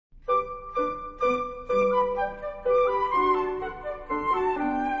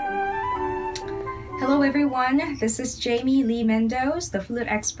everyone, this is Jamie Lee Mendoz, the flute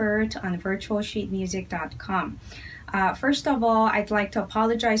expert on virtualsheetmusic.com. First of all, I'd like to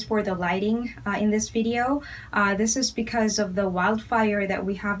apologize for the lighting in this video. This is because of the wildfire that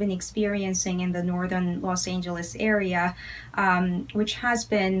we have been experiencing in the northern Los Angeles area, which has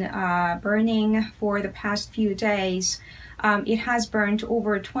been burning for the past few days. It has burned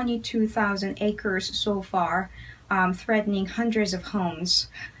over 22,000 acres so far, threatening hundreds of homes.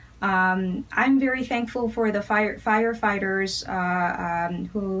 I'm very thankful for the firefighters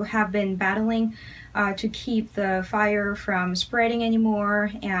who have been battling to keep the fire from spreading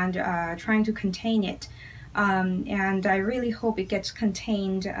anymore and trying to contain it. And I really hope it gets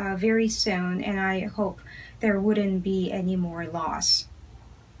contained very soon, and I hope there wouldn't be any more loss.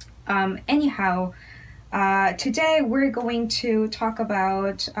 Anyhow, today we're going to talk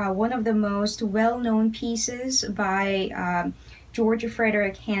about one of the most well-known pieces by George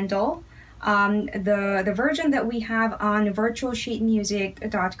Frederick Handel. The version that we have on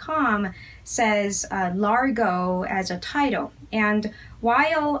virtualsheetmusic.com says Largo as a title, and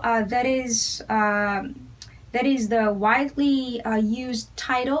while that is the widely used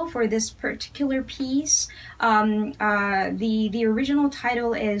title for this particular piece, the original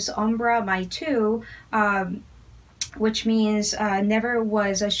title is Ombra Mai Tu, which means never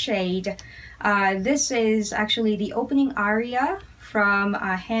was a shade. This is actually the opening aria from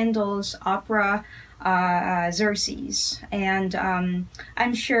Handel's opera Xerxes, and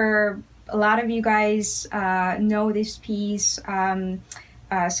I'm sure a lot of you guys know this piece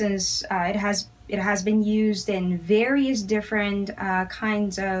since it has been used in various different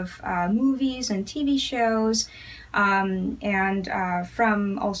kinds of movies and TV shows. And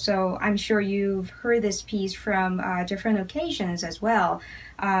from also, I'm sure you've heard this piece from different occasions as well,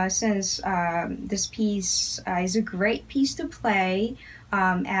 since this piece is a great piece to play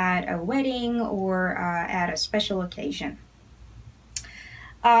at a wedding or at a special occasion.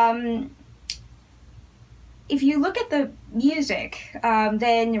 If you look at the music,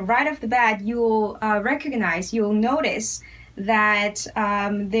 then right off the bat, you'll notice that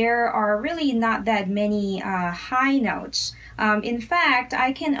there are really not that many high notes. In fact,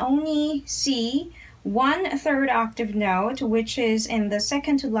 I can only see 1/3 octave note, which is in the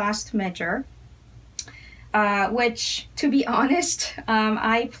second to last measure, which, to be honest,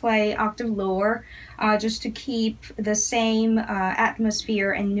 I play octave lower just to keep the same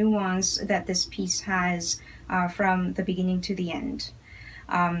atmosphere and nuance that this piece has from the beginning to the end.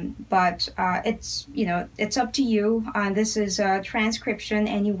 But it's up to you. This is a transcription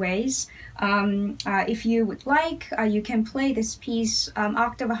anyways. If you would like, you can play this piece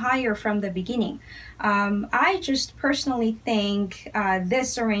octave higher from the beginning. I just personally think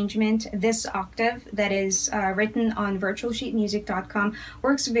this arrangement, this octave that is written on virtualsheetmusic.com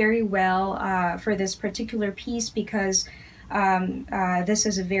works very well for this particular piece because this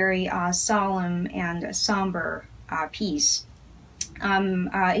is a very solemn and somber piece.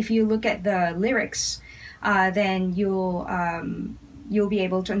 If you look at the lyrics, then you'll be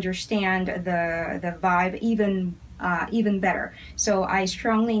able to understand the vibe even better. So I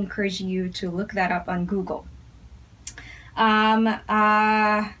strongly encourage you to look that up on Google. And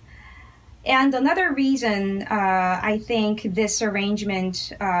another reason I think this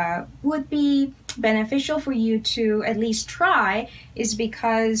arrangement would be beneficial for you to at least try is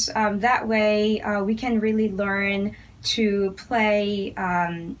because that way we can really learn to play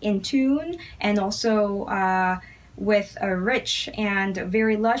in tune and also with a rich and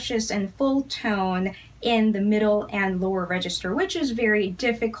very luscious and full tone in the middle and lower register, which is very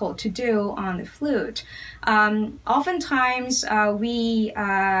difficult to do on the flute. Oftentimes we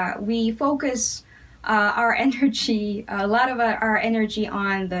focus our energy, a lot of our energy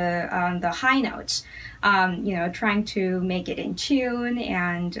on the high notes, trying to make it in tune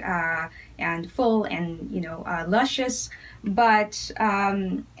and full and luscious. But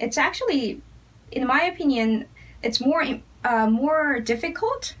it's actually, in my opinion, it's more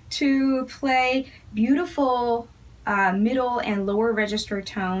difficult to play beautiful middle and lower register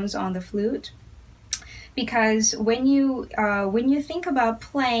tones on the flute, because when you think about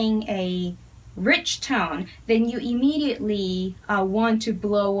playing a rich tone, then you immediately want to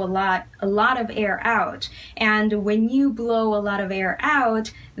blow a lot of air out, and when you blow a lot of air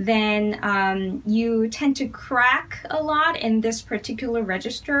out, then you tend to crack a lot in this particular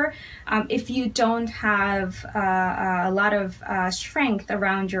register if you don't have a lot of strength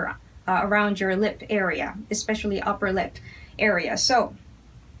around your lip area, especially upper lip area. So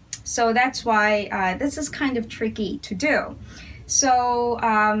that's why this is kind of tricky to do. So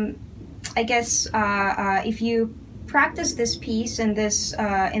I guess if you practice this piece in this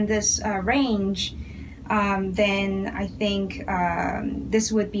range, then I think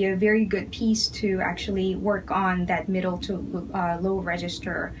this would be a very good piece to actually work on that middle to low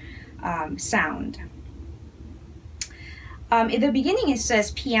register sound. In the beginning it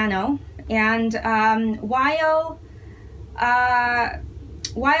says piano, and while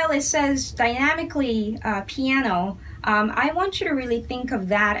it says dynamically piano, I want you to really think of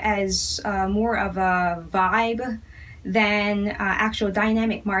that as more of a vibe than actual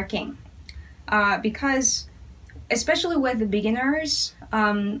dynamic marking. Because especially with the beginners,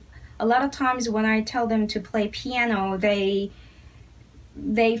 a lot of times when I tell them to play piano, they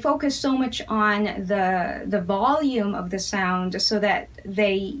focus so much on the volume of the sound so that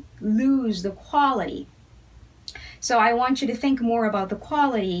they lose the quality. So I want you to think more about the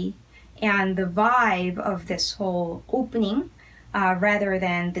quality and the vibe of this whole opening rather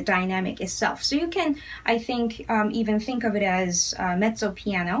than the dynamic itself. So you can, I think, even think of it as mezzo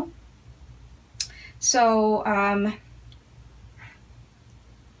piano. So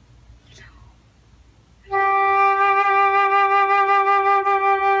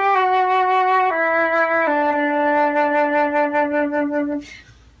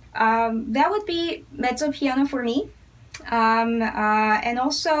that would be mezzo piano for me. And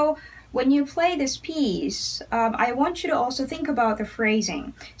also, when you play this piece, I want you to also think about the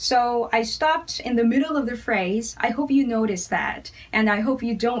phrasing. So I stopped in the middle of the phrase. I hope you notice that, and I hope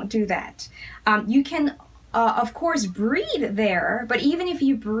you don't do that. You can, of course, breathe there, but even if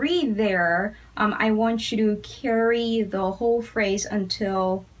you breathe there, I want you to carry the whole phrase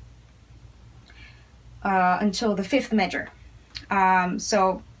until the fifth measure.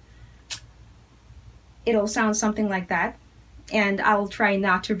 So it'll sound something like that, and I'll try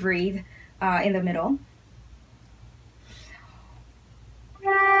not to breathe in the middle.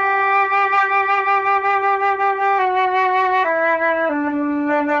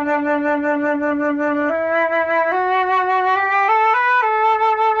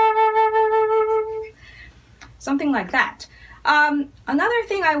 Something like that. Another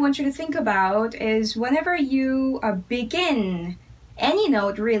thing I want you to think about is whenever you begin any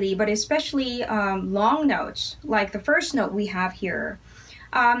note really, but especially long notes, like the first note we have here,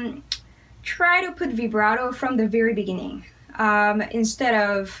 try to put vibrato from the very beginning instead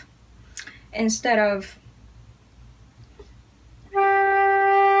of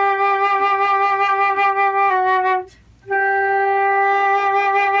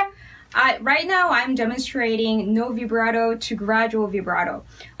right now I'm demonstrating no vibrato to gradual vibrato.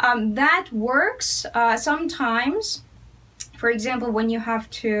 That works sometimes. For example, when you have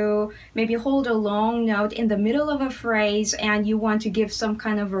to maybe hold a long note in the middle of a phrase and you want to give some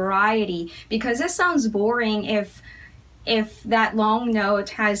kind of variety, because it sounds boring if that long note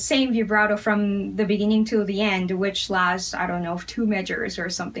has same vibrato from the beginning to the end, which lasts, I don't know, 2 measures or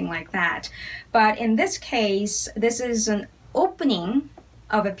something like that. But in this case, this is an opening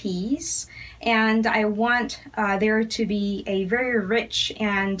of a piece, and I want there to be a very rich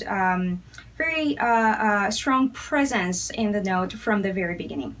and very strong presence in the note from the very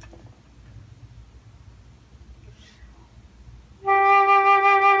beginning.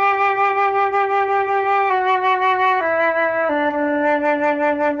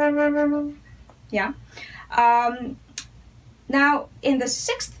 Yeah. Now in the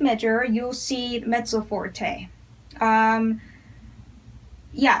 6th measure, you'll see mezzo forte.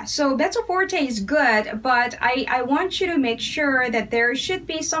 Yeah, so mezzo forte is good, but I want you to make sure that there should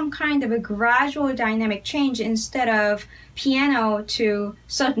be some kind of a gradual dynamic change instead of piano to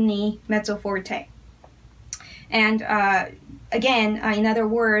suddenly mezzo forte. And again, in other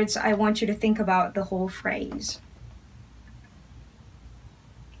words, I want you to think about the whole phrase.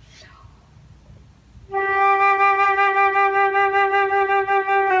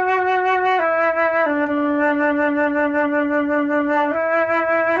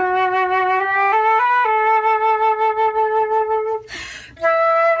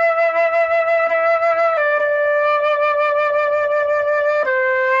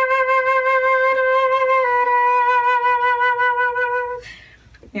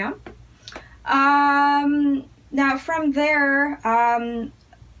 Yeah. Now from there,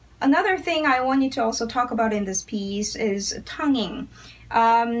 another thing I want you to also talk about in this piece is tonguing.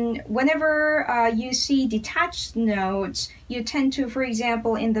 Whenever you see detached notes, you tend to, for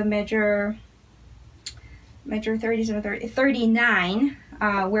example, in the measure 39,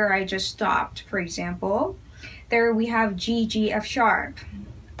 where I just stopped, for example, there we have G, G, F sharp.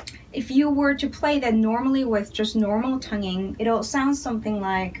 If you were to play that normally with just normal tonguing, it'll sound something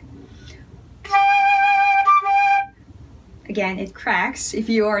like, again, it cracks if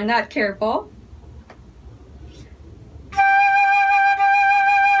you are not careful.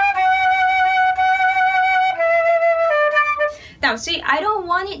 Now, see, I don't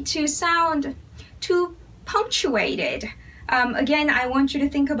want it to sound too punctuated. Again, I want you to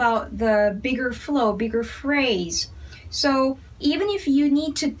think about the bigger flow, bigger phrase. So even if you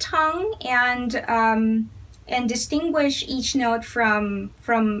need to tongue and distinguish each note from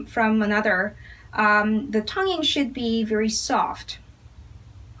another, the tonguing should be very soft.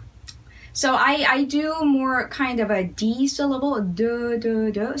 So I do more kind of a D syllable, duh, duh,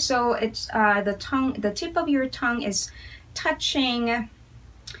 duh. So it's the tip of your tongue is touching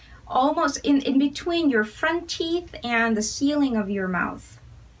almost in between your front teeth and the ceiling of your mouth.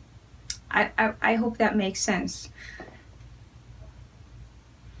 I hope that makes sense.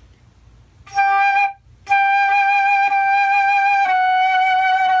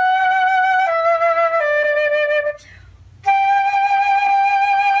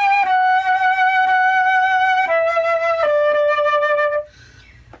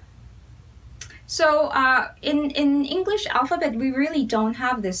 So in English alphabet, we really don't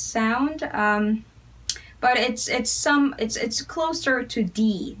have this sound, but it's closer to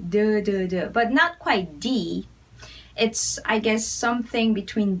D, duh, duh, duh, but not quite D. It's, I guess, something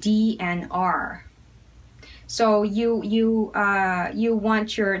between D and R. So you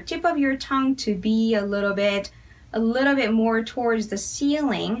want your tip of your tongue to be a little bit more towards the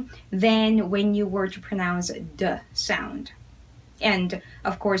ceiling than when you were to pronounce the sound. And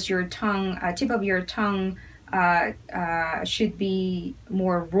of course, your tongue, tip of your tongue, should be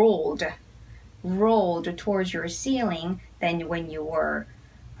more rolled towards your ceiling than when you were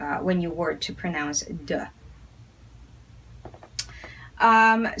to pronounce the.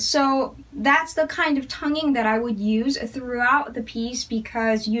 So that's the kind of tonguing that I would use throughout the piece,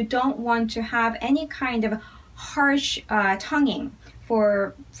 because you don't want to have any kind of harsh tonguing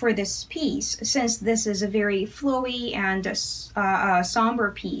for this piece, since this is a very flowy and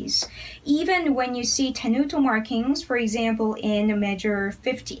somber piece. Even when you see tenuto markings, for example, in measure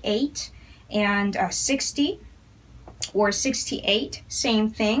 58 and 60 or 68, same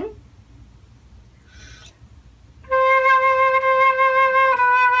thing.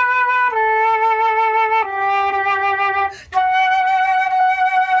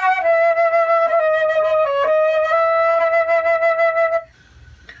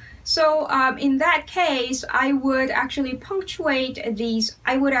 So in that case, I would actually punctuate these,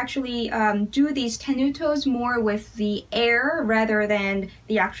 I would actually do these tenutos more with the air rather than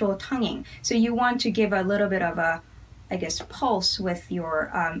the actual tonguing. So you want to give a little bit of a, I guess, pulse with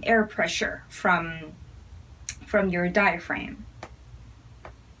your air pressure from your diaphragm.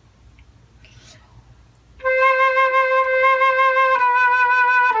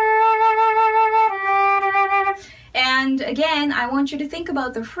 And again, I want you to think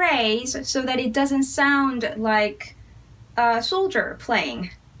about the phrase so that it doesn't sound like a soldier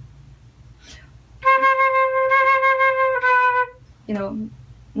playing. You know,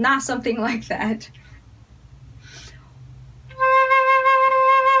 not something like that.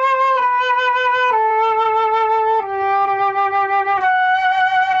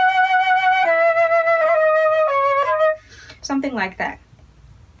 Something like that.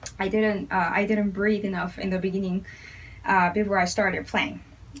 I didn't breathe enough in the beginning before I started playing.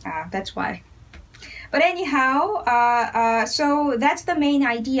 That's why. But anyhow, so that's the main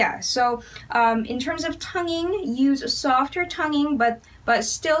idea. So in terms of tonguing, use softer tonguing, but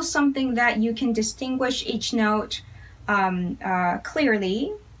still something that you can distinguish each note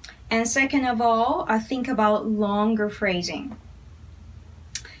clearly. And second of all, think about longer phrasing.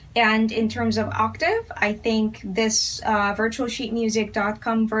 And in terms of octave, I think this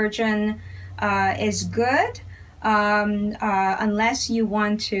virtualsheetmusic.com version is good, unless you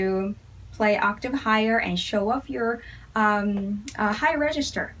want to play octave higher and show off your high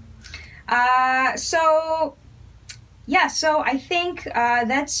register. So yeah, so I think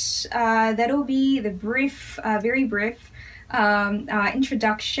that'll be the brief, very brief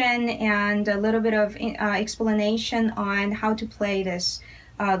introduction and a little bit of explanation on how to play this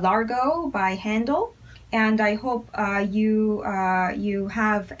Largo by Handel, and I hope you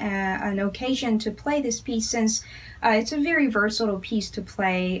have an occasion to play this piece, since it's a very versatile piece to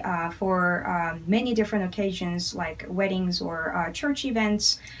play for many different occasions, like weddings or church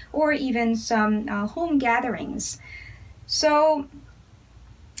events, or even some home gatherings. So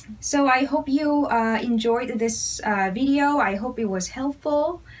I hope you enjoyed this video. I hope it was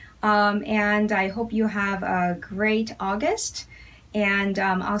helpful, and I hope you have a great August. And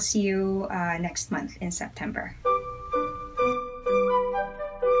I'll see you next month in September.